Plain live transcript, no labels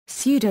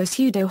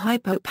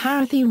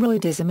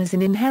Pseudohypoparathyroidism is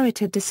an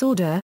inherited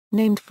disorder,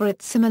 named for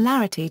its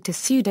similarity to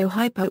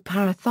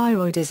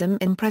pseudohypoparathyroidism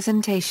in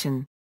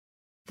presentation.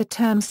 The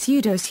term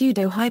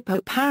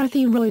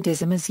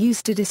pseudohypoparathyroidism is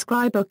used to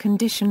describe a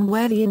condition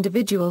where the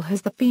individual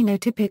has the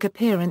phenotypic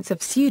appearance of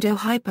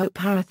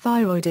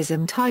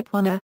pseudohypoparathyroidism type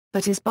 1A,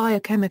 but is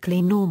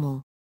biochemically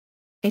normal.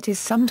 It is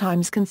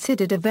sometimes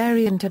considered a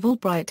variant of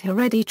Albright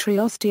hereditary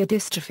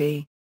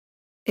osteodystrophy.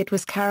 It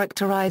was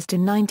characterized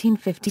in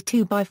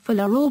 1952 by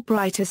Fuller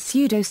Albright as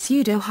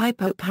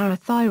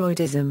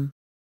pseudohypoparathyroidism.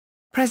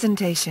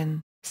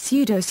 Presentation: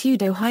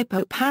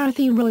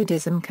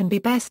 Pseudohypoparathyroidism can be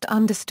best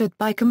understood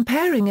by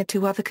comparing it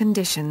to other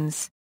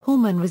conditions.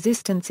 Hormone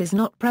resistance is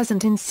not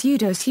present in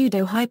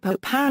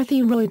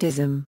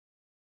pseudohypoparathyroidism.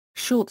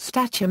 Short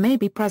stature may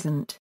be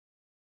present.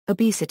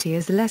 Obesity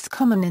is less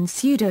common in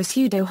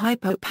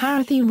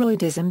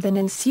pseudohypoparathyroidism than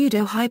in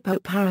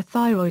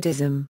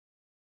pseudohypoparathyroidism.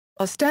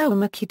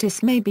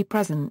 Osteomyelitis may be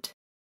present.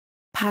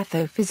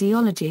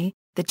 Pathophysiology: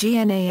 the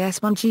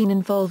GNAS1 gene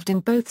involved in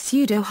both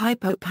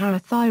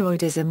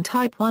pseudohypoparathyroidism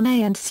type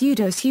 1A and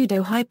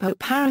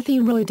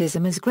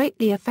pseudohypoparathyroidism is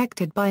greatly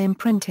affected by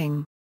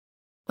imprinting.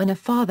 When a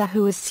father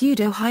who has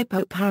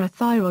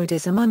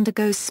pseudohypoparathyroidism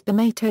undergoes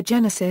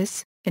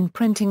spermatogenesis,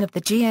 imprinting of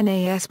the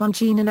GNAS1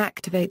 gene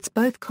inactivates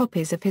both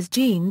copies of his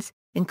genes,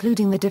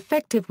 including the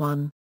defective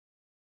one.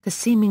 The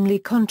seemingly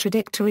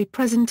contradictory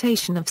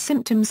presentation of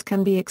symptoms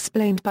can be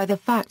explained by the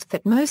fact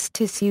that most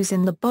tissues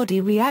in the body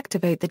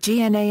reactivate the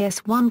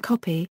GNAS1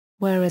 copy,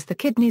 whereas the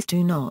kidneys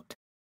do not.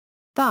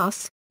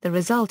 Thus, the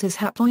result is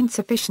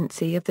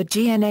haploinsufficiency of the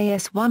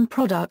GNAS1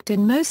 product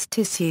in most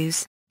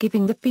tissues,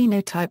 giving the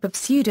phenotype of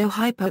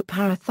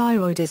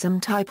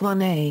pseudohypoparathyroidism type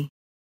 1A.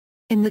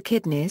 In the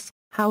kidneys,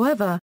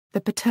 however,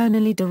 the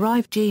paternally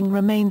derived gene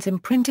remains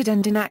imprinted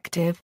and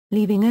inactive,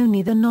 leaving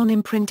only the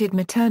non-imprinted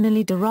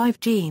maternally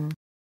derived gene.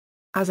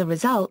 As a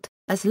result,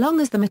 as long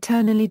as the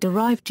maternally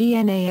derived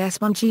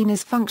GNAS1 gene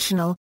is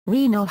functional,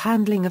 renal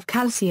handling of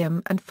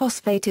calcium and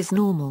phosphate is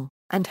normal,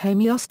 and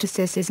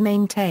homeostasis is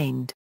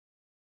maintained.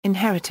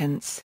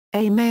 Inheritance: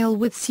 a male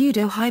with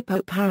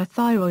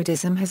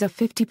pseudohypoparathyroidism has a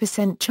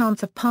 50%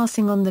 chance of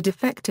passing on the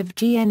defective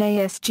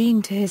GNAS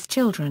gene to his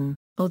children,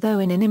 although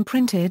in an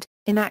imprinted,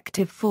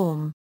 inactive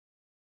form.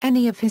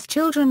 Any of his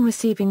children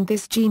receiving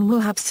this gene will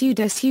have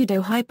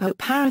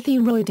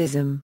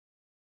pseudohypoparathyroidism.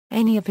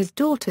 Any of his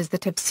daughters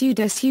that have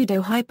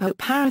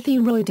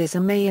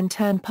pseudohypoparathyroidism may in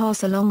turn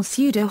pass along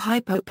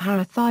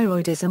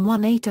pseudohypoparathyroidism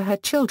 1A to her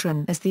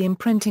children, as the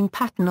imprinting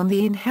pattern on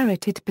the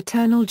inherited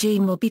paternal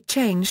gene will be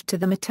changed to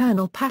the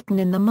maternal pattern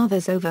in the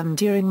mother's ovum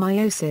during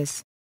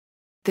meiosis.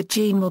 The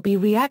gene will be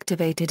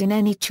reactivated in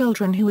any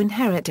children who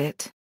inherit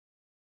it.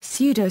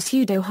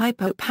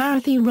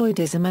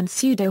 Pseudohypoparathyroidism and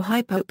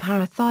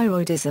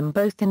pseudohypoparathyroidism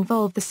both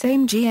involve the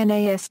same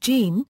GNAS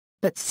gene,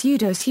 but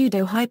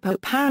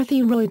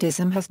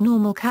pseudohypoparathyroidism has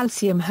normal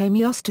calcium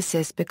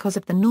homeostasis because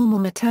of the normal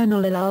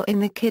maternal allele in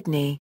the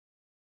kidney.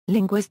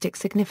 Linguistic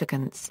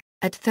significance: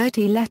 at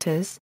 30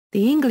 letters,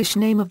 the English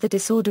name of the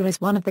disorder is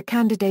one of the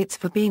candidates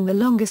for being the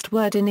longest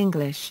word in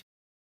English.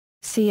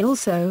 See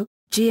also,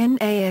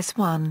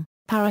 GNAS1,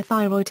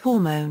 parathyroid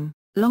hormone,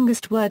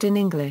 longest word in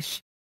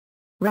English.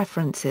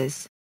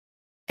 References.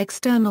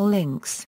 External links.